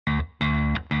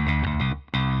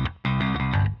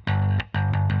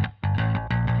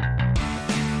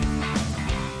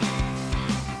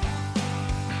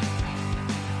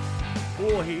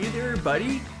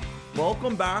everybody.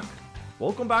 Welcome back.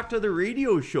 Welcome back to the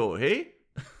radio show, hey?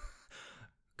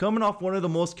 Coming off one of the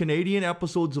most Canadian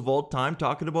episodes of all time,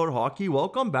 talking about hockey.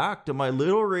 Welcome back to my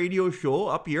little radio show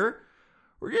up here.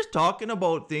 We're just talking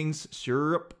about things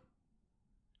syrup.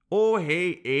 Oh,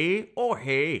 hey, eh? Oh,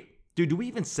 hey. Dude, do we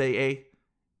even say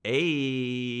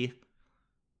eh?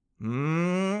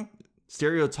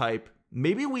 Stereotype.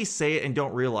 Maybe we say it and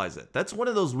don't realize it. That's one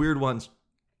of those weird ones.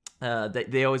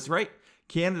 They always write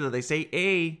Canada. They say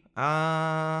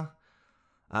I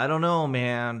don't know,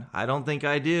 man. I don't think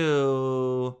I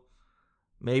do.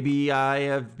 Maybe I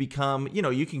have become,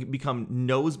 you can become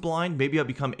nose blind. Maybe I've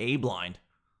become A blind.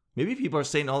 Maybe people are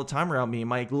saying all the time around me,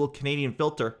 my little Canadian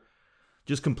filter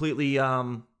just completely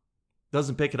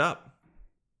doesn't pick it up.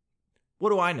 What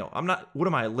do I know? What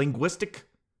am I, a linguistic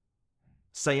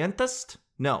scientist?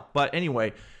 No, but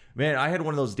anyway, man, I had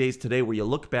one of those days today where you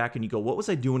look back and you go, what was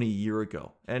I doing a year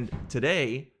ago? And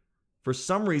today, for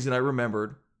some reason, I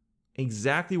remembered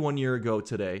exactly 1 year ago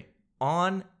today,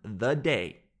 on the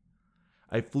day,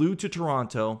 I flew to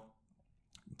Toronto,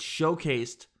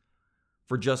 showcased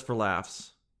for Just for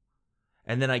Laughs,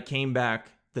 and then I came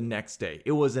back the next day.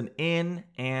 It was an in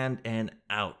and an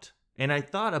out. And I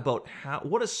thought about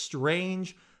what a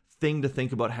strange thing to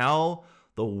think about how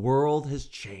the world has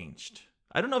changed.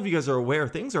 I don't know if you guys are aware,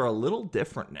 things are a little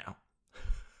different now.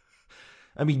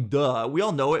 I mean, duh, we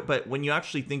all know it, but when you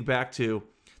actually think back to,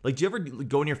 do you ever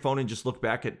go on your phone and just look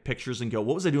back at pictures and go,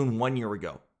 what was I doing 1 year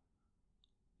ago?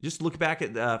 Just look back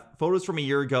at photos from a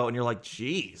year ago and you're like,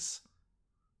 geez,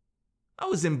 I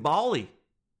was in Bali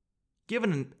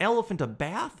giving an elephant a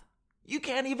bath. You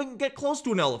can't even get close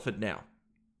to an elephant now.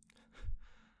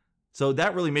 So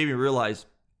that really made me realize,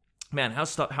 man,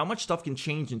 how much stuff can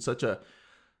change in such a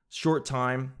short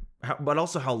time, but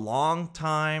also how long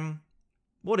time.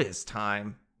 What is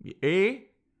time?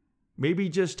 Maybe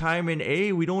just time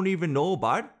in we don't even know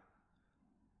about.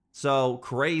 So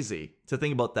crazy to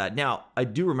think about that. Now, I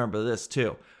do remember this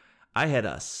too. I had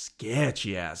a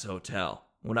sketchy ass hotel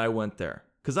when I went there.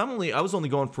 Because I was only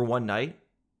going for one night.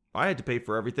 I had to pay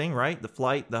for everything, right? The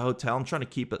flight, the hotel. I'm trying to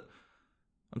keep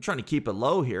it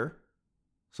low here.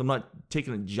 So I'm not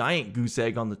taking a giant goose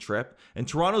egg on the trip. And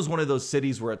Toronto's one of those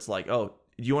cities where it's like, oh,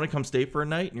 do you want to come stay for a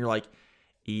night? And you're like,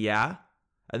 yeah.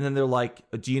 And then they're like,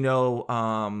 do you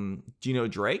know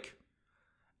Drake?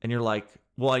 And you're like,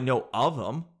 well, I know of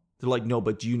him. They're like, no,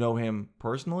 but do you know him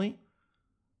personally?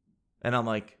 And I'm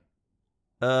like,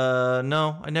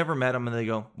 no, I never met him. And they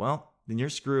go, well, then you're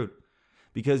screwed.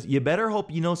 Because you better hope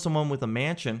you know someone with a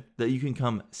mansion that you can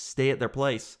come stay at their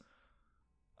place.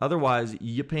 Otherwise,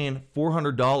 you're paying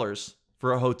 $400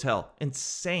 for a hotel.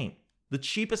 Insane. The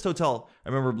cheapest hotel, I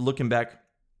remember looking back,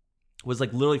 was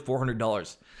like literally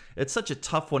 $400. It's such a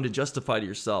tough one to justify to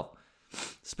yourself.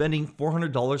 Spending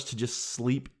 $400 to just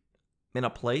sleep in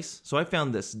a place. So I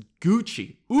found this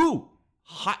Gucci. Ooh,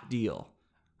 hot deal.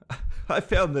 I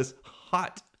found this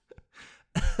hot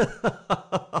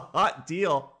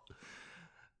deal.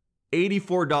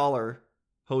 $84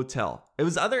 hotel. It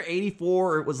was either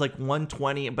 84 or it was like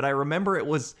 120, but I remember it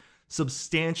was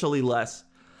substantially less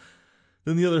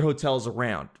than the other hotels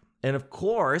around. And of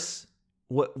course,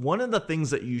 one of the things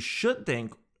that you should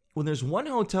think when there's one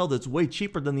hotel that's way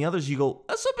cheaper than the others, you go,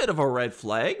 that's a bit of a red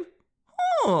flag.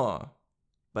 Huh.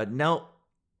 But no,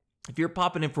 if you're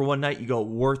popping in for one night, you go,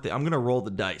 worth it. I'm going to roll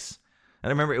the dice. And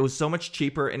I remember it was so much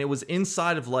cheaper and it was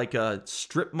inside of like a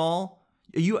strip mall.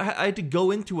 I had to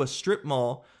go into a strip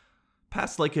mall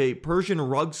past like a Persian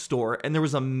rug store, and there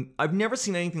was I've never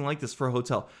seen anything like this for a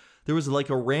hotel. There was like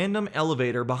a random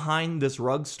elevator behind this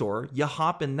rug store. You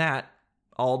hop in that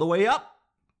all the way up,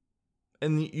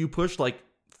 and you push like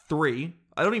 3.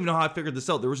 I don't even know how I figured this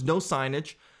out. There was no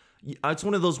signage. It's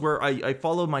one of those where I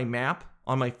follow my map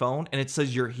on my phone, and it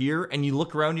says you're here, and you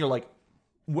look around, and you're like,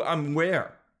 I'm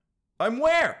where? I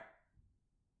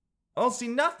don't see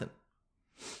nothing.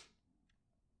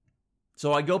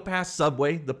 So I go past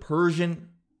Subway, the Persian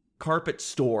carpet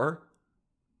store.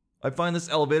 I find this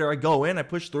elevator. I go in. I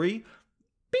push 3. Bing,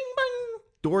 bang.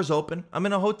 Doors open. I'm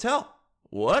in a hotel.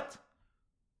 What?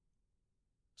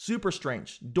 Super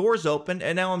strange. Doors open,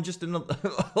 and now I'm just in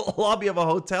the lobby of a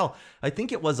hotel. I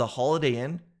think it was a Holiday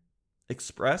Inn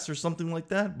Express or something like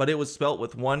that, but it was spelt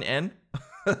with one N.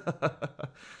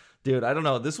 Dude, I don't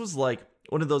know. This was like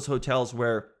one of those hotels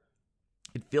where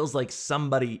it feels like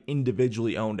somebody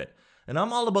individually owned it. And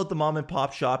I'm all about the mom and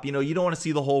pop shop. You don't want to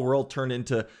see the whole world turn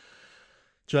into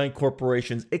giant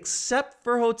corporations, except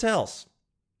for hotels.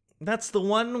 That's the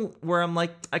one where I'm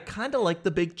like, I kind of like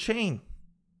the big chain.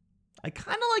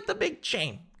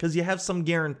 Because you have some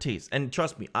guarantees. And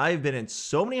trust me, I've been in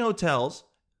so many hotels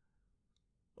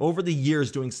over the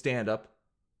years doing stand-up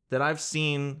that I've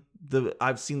seen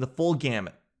the full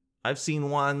gamut. I've seen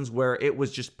ones where it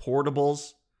was just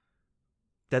portables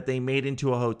that they made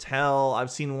into a hotel.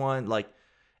 I've seen one like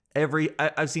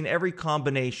I've seen every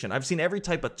combination. I've seen every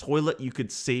type of toilet you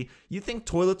could see. You think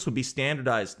toilets would be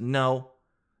standardized? No.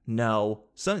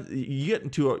 You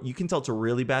can tell it's a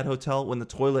really bad hotel when the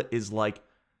toilet is like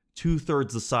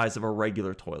 2/3 the size of a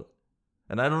regular toilet.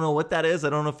 And I don't know what that is. I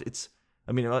don't know if it's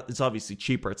obviously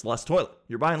cheaper. It's less toilet.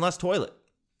 You're buying less toilet.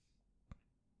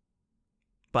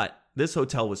 But this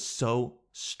hotel was so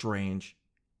strange.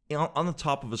 On the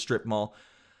top of a strip mall.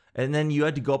 And then you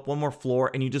had to go up one more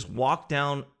floor and you just walk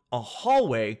down a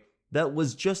hallway that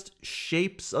was just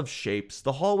shapes of shapes.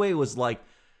 The hallway was like,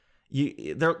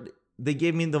 they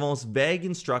gave me the most vague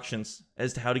instructions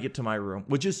as to how to get to my room,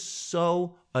 which is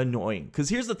so annoying. Because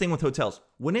here's the thing with hotels.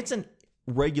 When it's a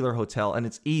regular hotel and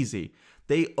it's easy,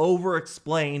 they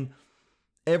over-explain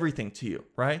everything to you,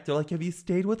 right? They're like, have you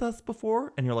stayed with us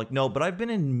before? And you're like, no, but I've been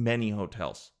in many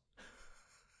hotels.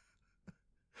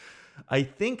 I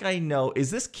think I know. Is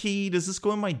this key? Does this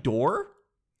go in my door?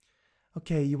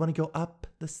 Okay, you want to go up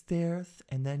the stairs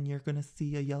and then you're going to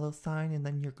see a yellow sign and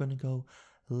then you're going to go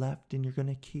left and you're going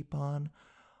to keep on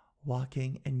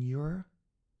walking and your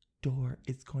door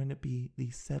is going to be the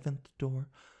 7th door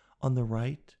on the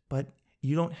right, but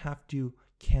you don't have to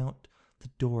count the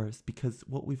doors because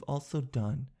what we've also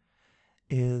done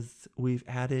is we've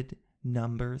added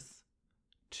numbers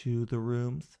to the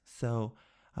rooms. So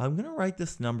I'm going to write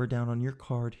this number down on your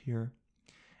card here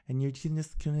and you're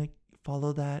just going to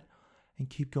follow that and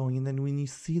keep going. And then when you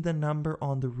see the number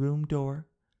on the room door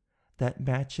that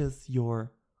matches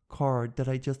your card that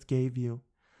I just gave you,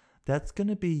 that's going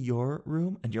to be your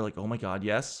room. And you're like, oh my God,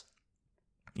 yes.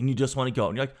 And you just want to go.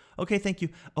 And you're like, okay, thank you.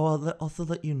 Oh, I'll also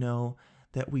let you know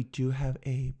that we do have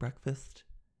a breakfast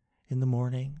in the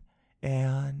morning.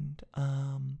 And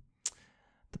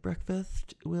the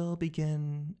breakfast will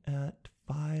begin at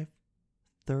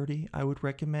 5:30. I would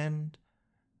recommend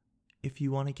if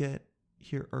you want to get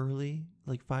here early,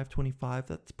 like 5:25,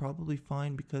 that's probably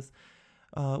fine because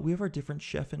we have our different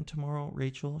chef in tomorrow,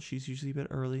 Rachel. She's usually a bit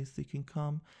early, so you can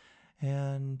come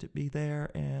and be there.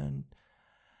 And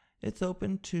it's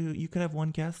open to, you could have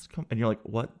one guest come. And you're like,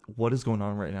 what is going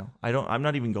on right now? I'm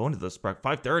not even going to this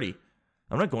breakfast. 5:30.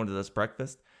 I'm not going to this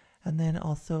breakfast. And then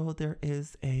also there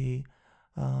is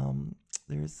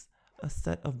there's a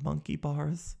set of monkey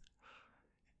bars.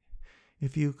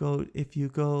 If you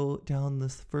go down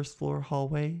this first floor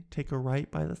hallway, take a right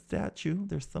by the statue.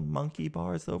 There's some monkey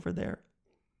bars over there.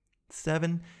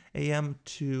 7 a.m.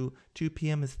 to 2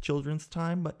 p.m. is children's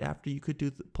time, but after you could do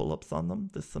the pull-ups on them,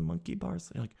 there's some monkey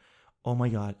bars. You're like, oh my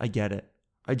God, I get it.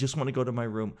 I just want to go to my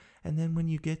room. And then when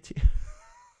you get to...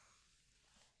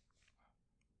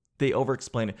 they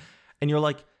over-explain it. And you're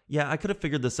like, yeah, I could have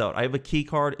figured this out. I have a key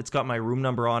card. It's got my room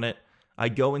number on it. I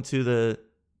go into the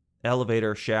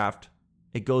elevator shaft.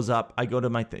 It goes up. I go to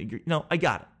my thing. No, I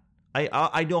got it.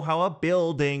 I know how a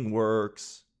building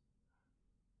works.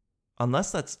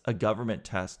 Unless that's a government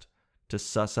test to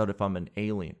suss out if I'm an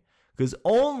alien. Because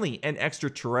only an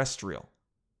extraterrestrial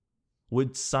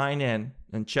would sign in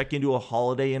and check into a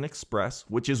Holiday Inn Express,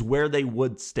 which is where they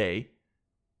would stay.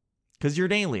 Because you're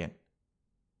an alien.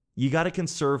 You got to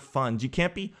conserve funds. You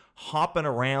can't be hopping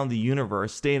around the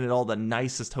universe, staying at all the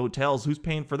nicest hotels. Who's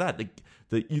paying for that?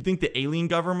 You think the alien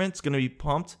government's going to be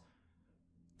pumped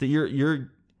that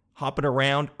you're hopping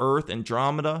around Earth,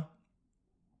 Andromeda,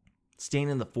 staying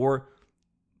in the Four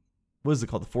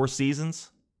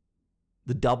Seasons,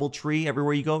 the DoubleTree,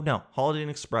 everywhere you go? No, Holiday Inn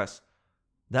Express.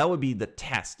 That would be the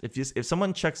test. If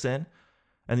someone checks in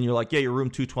and then you're like, yeah, your room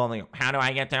 212, and they go, how do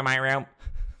I get to my room?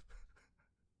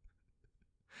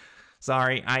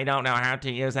 Sorry, I don't know how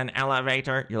to use an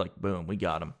elevator. You're like, boom, we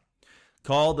got him.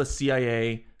 Call the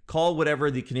CIA. Call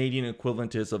whatever the Canadian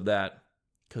equivalent is of that,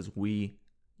 because we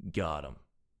got him.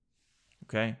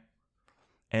 Okay?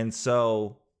 And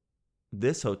so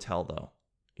this hotel, though,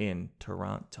 in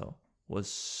Toronto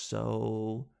was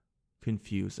so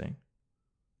confusing.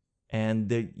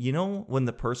 And when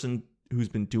the person who's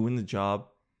been doing the job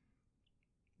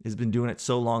has been doing it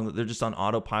so long that they're just on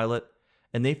autopilot,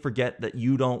 and they forget that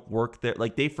you don't work there.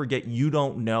 Like, they forget you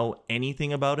don't know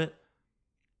anything about it.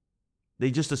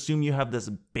 They just assume you have this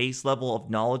base level of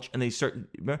knowledge, and they start...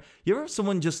 You ever have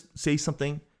someone just say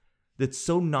something that's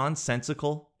so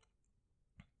nonsensical,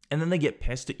 and then they get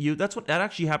pissed at you? That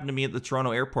actually happened to me at the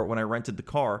Toronto airport when I rented the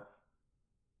car.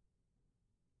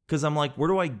 Because I'm like, where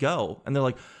do I go? And they're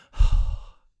like...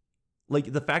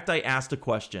 Like, the fact I asked a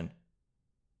question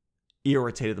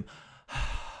irritated them.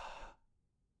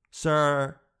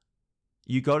 Sir,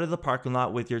 You go to the parking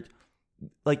lot with your,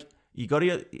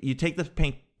 you take the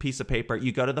pink piece of paper,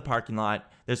 you go to the parking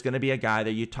lot, there's going to be a guy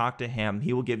there, you talk to him,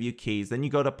 he will give you keys. Then you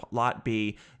go to lot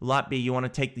B. Lot B, you want to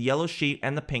take the yellow sheet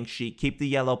and the pink sheet, keep the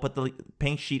yellow, put the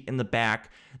pink sheet in the back,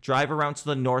 drive around to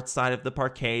the north side of the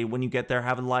parkade. When you get there,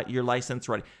 have your license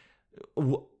ready.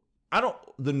 The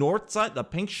north side, the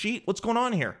pink sheet, what's going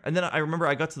on here? And then I remember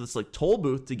I got to this like toll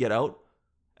booth to get out.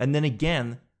 And then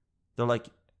again, they're like,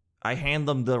 I hand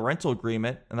them the rental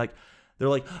agreement and they're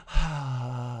like,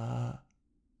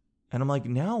 and I'm like,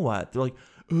 now what? They're like,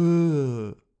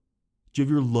 do you have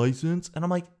your license? And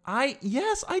I'm like,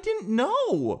 yes, I didn't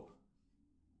know.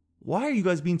 Why are you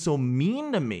guys being so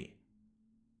mean to me?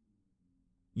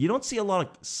 You don't see a lot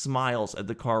of smiles at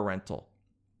the car rental.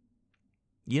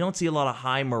 You don't see a lot of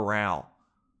high morale.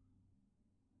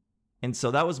 And so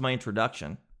that was my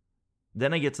introduction.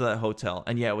 Then I get to that hotel,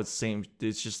 and yeah, it was the same.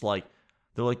 It's just like,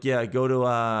 they're like, yeah, go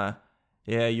to,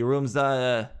 your room's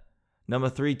number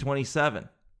 327.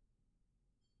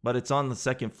 But it's on the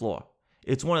second floor.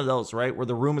 It's one of those, right, where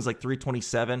the room is like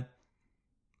 327,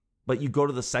 but you go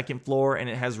to the second floor and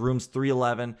it has rooms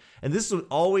 311. And this is what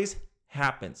always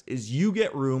happens, is you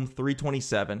get room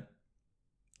 327,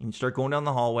 and you start going down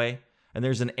the hallway, and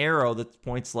there's an arrow that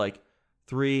points like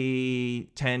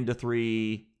 310 to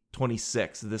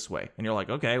 326 this way. And you're like,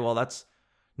 okay, well, that's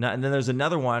not. And then there's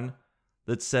another one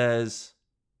that says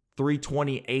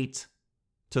 328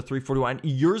 to 341.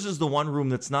 Yours is the one room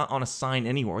that's not on a sign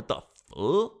anywhere. What the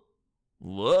fuck?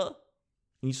 What?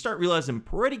 And you start realizing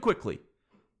pretty quickly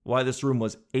why this room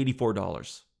was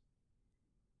 $84.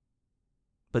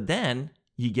 But then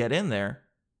you get in there,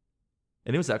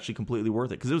 and it was actually completely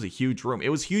worth it because it was a huge room. It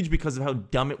was huge because of how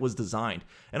dumb it was designed.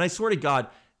 And I swear to God,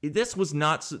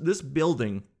 this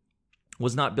building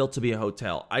was not built to be a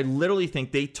hotel. I literally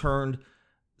think they turned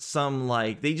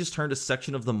they just turned a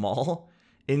section of the mall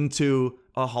into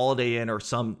a Holiday Inn or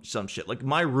some shit. Like,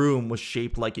 my room was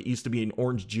shaped like it used to be an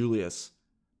Orange Julius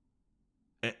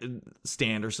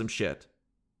stand or some shit.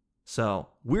 So,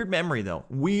 weird memory though.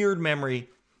 Weird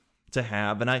memory to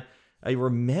have. And I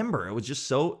remember it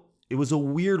was a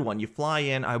weird one. You fly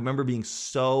in. I remember being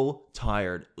so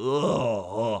tired.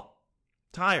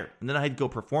 Tired. And then I had to go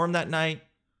perform that night.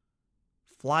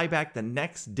 Fly back the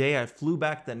next day. I flew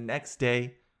back the next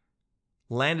day.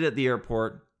 Landed at the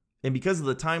airport. And because of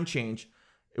the time change,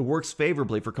 it works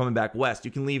favorably for coming back west.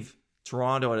 You can leave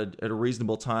Toronto at a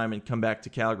reasonable time and come back to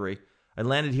Calgary. I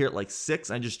landed here at like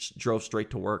 6. I just drove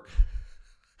straight to work.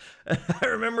 I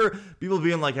remember people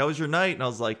being like, how was your night? And I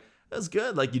was like, that was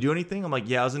good. Like, you do anything? I'm like,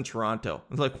 yeah, I was in Toronto.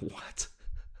 I was like, what?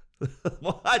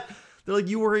 What? They're like,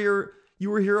 you were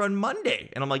here on Monday.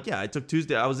 And I'm like, yeah, I took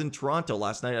Tuesday. I was in Toronto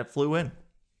last night. I flew in.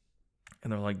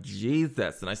 And they're like,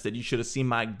 Jesus. And I said, you should have seen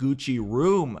my Gucci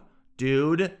room,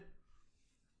 dude.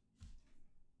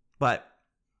 But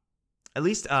at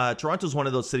least Toronto's one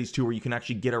of those cities too where you can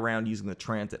actually get around using the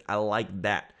transit. I like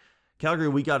that. Calgary,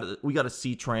 we got a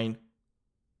C train,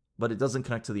 but it doesn't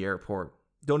connect to the airport.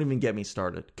 Don't even get me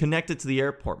started. Connect it to the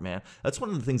airport, man. That's one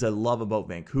of the things I love about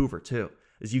Vancouver too,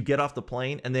 is you get off the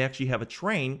plane and they actually have a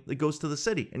train that goes to the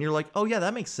city. And you're like, oh yeah,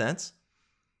 that makes sense.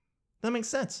 That makes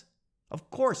sense. Of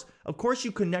course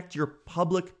you connect your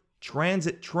public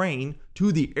transit train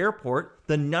to the airport,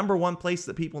 the number one place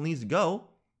that people need to go,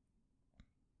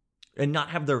 and not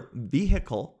have their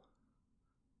vehicle.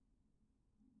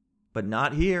 But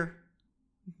not here.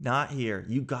 Not here.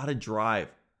 You gotta drive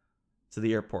to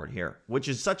the airport here, which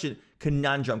is such a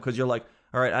conundrum because you're like,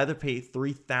 all right, either pay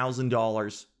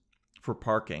 $3,000 for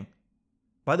parking.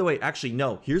 By the way, actually,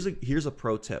 no, here's a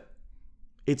pro tip.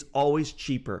 It's always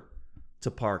cheaper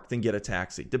to park than get a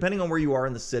taxi. Depending on where you are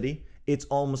in the city, it's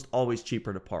almost always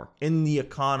cheaper to park. In the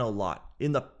econo lot,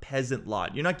 in the peasant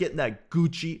lot. You're not getting that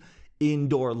Gucci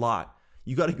indoor lot.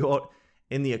 You got to go out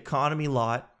in the economy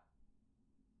lot,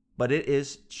 but it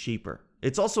is cheaper.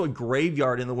 It's also a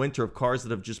graveyard in the winter of cars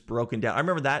that have just broken down. I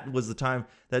remember that was the time,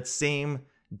 that same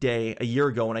day a year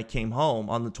ago when I came home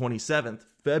on the 27th,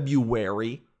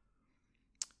 February,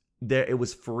 there it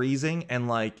was freezing and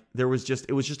it was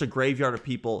just a graveyard of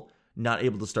people not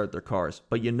able to start their cars.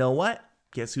 But you know what?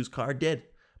 Guess whose car did?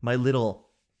 My little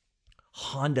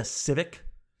Honda Civic.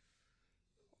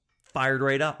 Fired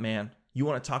right up, man. You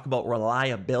want to talk about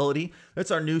reliability? That's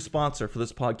our new sponsor for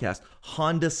this podcast,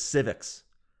 Honda Civics.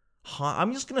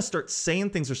 I'm just going to start saying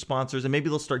things are sponsors and maybe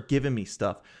they'll start giving me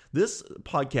stuff. This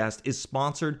podcast is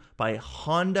sponsored by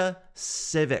Honda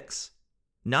Civics.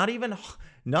 Not even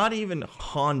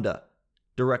Honda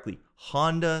directly.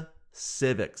 Honda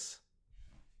Civics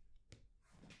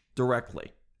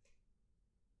directly.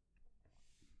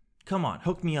 Come on,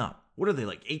 hook me up. What are they,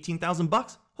 like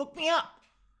 $18,000? Hook me up.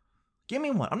 Give me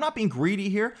one. I'm not being greedy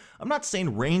here. I'm not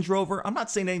saying Range Rover. I'm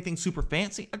not saying anything super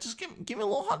fancy. I just give me a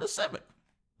little Honda Civic.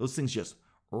 Those things just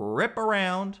rip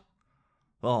around.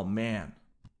 Oh, man.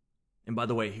 And by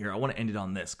the way, here, I want to end it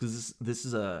on this because this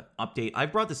is a update. I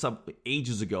brought this up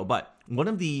ages ago, but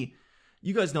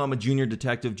you guys know I'm a junior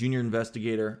detective, junior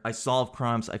investigator. I solve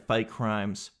crimes. I fight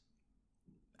crimes.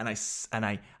 And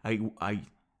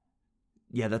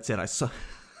yeah, that's it.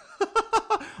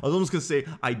 I was almost going to say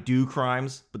I do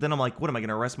crimes, but then I'm like, what, am I going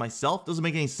to arrest myself? Doesn't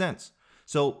make any sense.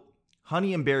 So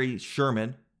Honey and Barry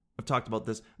Sherman, I've talked about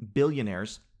this,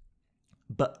 billionaires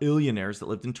that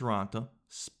lived in Toronto,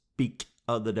 speak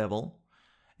of the devil,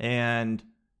 and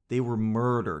they were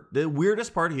murdered. The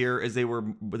weirdest part here is they were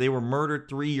murdered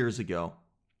 3 years ago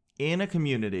in a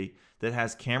community that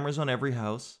has cameras on every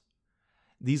house.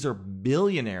 These are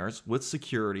billionaires with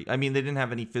security. I mean, they didn't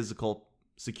have any physical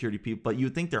security people, but you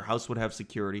would think their house would have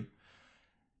security.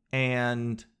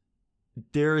 And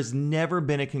there has never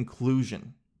been a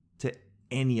conclusion to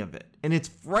any of it. And it's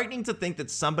frightening to think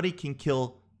that somebody can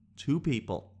kill 2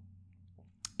 people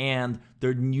and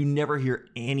you never hear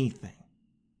anything.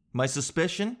 My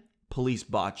suspicion, police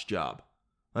botch job.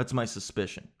 That's my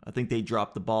suspicion. I think they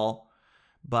dropped the ball,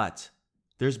 but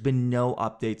there's been no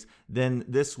updates. Then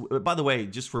this, by the way,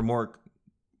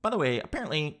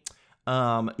 apparently,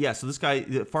 so this guy,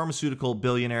 the pharmaceutical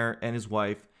billionaire and his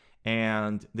wife,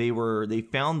 and they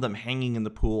found them hanging in the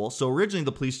pool. So originally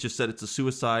the police just said it's a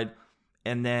suicide,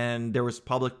 and then there was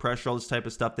public pressure, all this type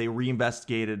of stuff. They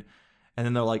reinvestigated, and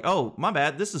then they're like, oh, my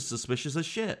bad, this is suspicious as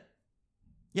shit.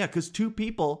 Yeah, because 2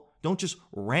 people don't just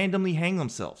randomly hang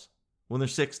themselves when they're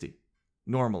 60,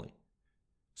 normally.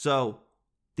 So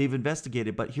they've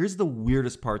investigated, but here's the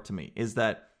weirdest part to me, is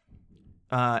that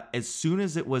as soon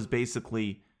as it was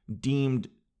basically deemed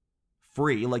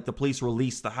free, like the police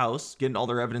released the house, getting all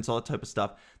their evidence, all that type of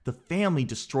stuff, the family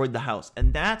destroyed the house.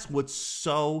 And that's what's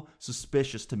so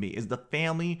suspicious to me, is the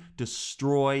family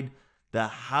destroyed the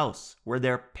house where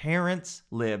their parents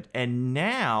lived. And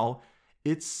now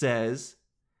it says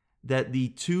that the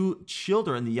 2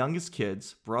 children, the youngest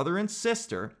kids, brother and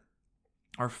sister,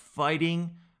 are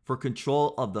fighting for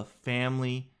control of the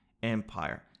family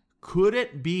empire. Could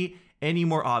it be any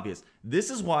more obvious? This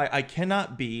is why I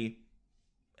cannot be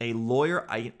a lawyer.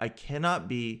 I cannot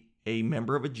be a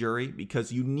member of a jury,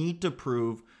 because you need to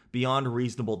prove beyond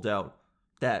reasonable doubt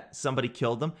that somebody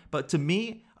killed them. But to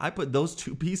me, I put those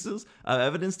 2 pieces of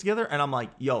evidence together and I'm like,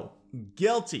 yo,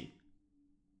 guilty.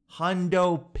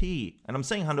 Hundo P. And I'm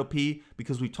saying Hundo P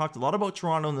because we've talked a lot about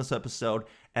Toronto in this episode,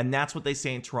 and that's what they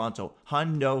say in Toronto.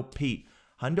 Hundo P.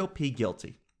 Hundo P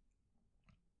guilty.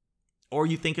 Or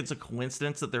you think it's a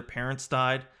coincidence that their parents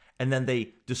died and then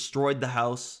they destroyed the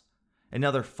house and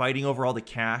now they're fighting over all the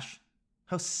cash?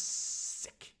 How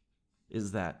sick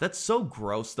is that? That's so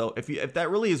gross, though. If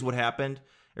that really is what happened,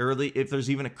 if there's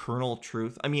even a kernel of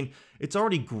truth. I mean, it's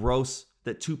already gross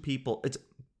that 2 people, it's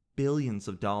billions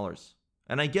of dollars.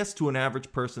 And I guess to an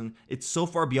average person, it's so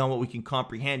far beyond what we can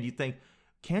comprehend. You think,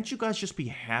 can't you guys just be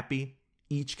happy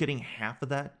each getting half of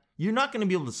that? You're not going to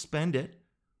be able to spend it.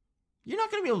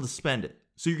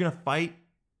 So you're going to fight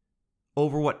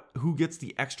over who gets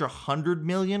the extra 100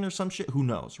 million or some shit? Who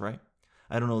knows, right?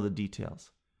 I don't know the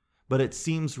details. But it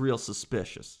seems real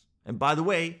suspicious. And by the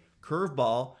way,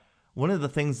 curveball, one of the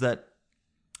things that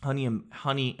Honey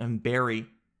and Barry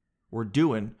were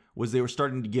doing was they were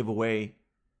starting to give away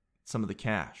some of the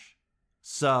cash.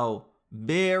 So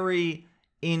very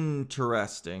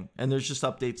interesting. And there's just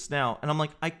updates now. And I'm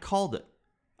like, I called it.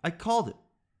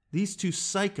 These 2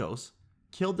 psychos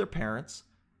killed their parents,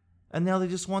 and now they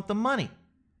just want the money.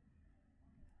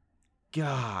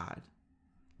 God.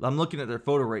 I'm looking at their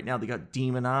photo right now. They got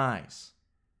demon eyes.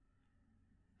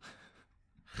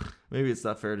 Maybe it's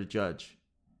not fair to judge.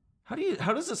 How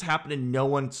does this happen and no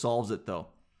one solves it, though?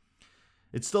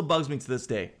 It still bugs me to this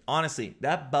day. Honestly,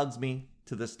 that bugs me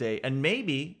to this day. And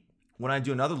maybe when I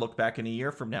do another look back in a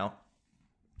year from now,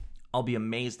 I'll be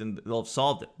amazed and they'll have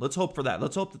solved it. Let's hope for that.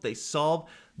 Let's hope that they solve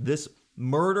this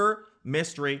murder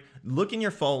mystery. Look in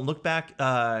your phone, look back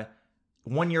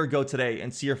 1 year ago today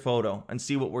and see your photo and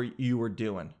see what you were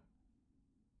doing.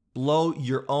 Blow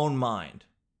your own mind.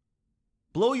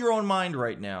 Blow your own mind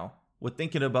right now with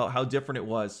thinking about how different it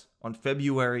was on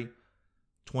February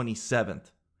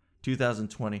 27th,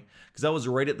 2020. Because that was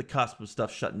right at the cusp of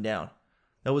stuff shutting down.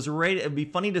 It'd be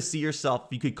funny to see yourself,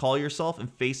 if you could call yourself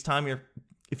and FaceTime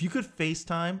if you could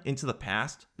FaceTime into the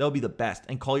past, that would be the best.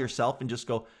 And call yourself and just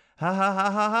go, ha ha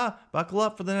ha ha ha, buckle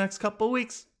up for the next couple of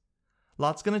weeks.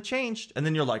 Lots gonna change. And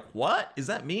then you're like, what? Is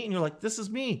that me? And you're like, this is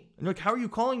me. And you're like, how are you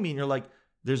calling me? And you're like,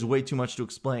 there's way too much to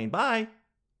explain. Bye.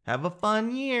 Have a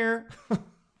fun year.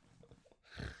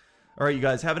 All right, you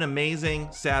guys, have an amazing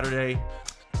Saturday.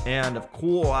 And of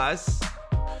course,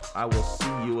 I will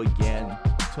see you again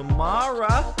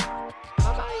tomorrow.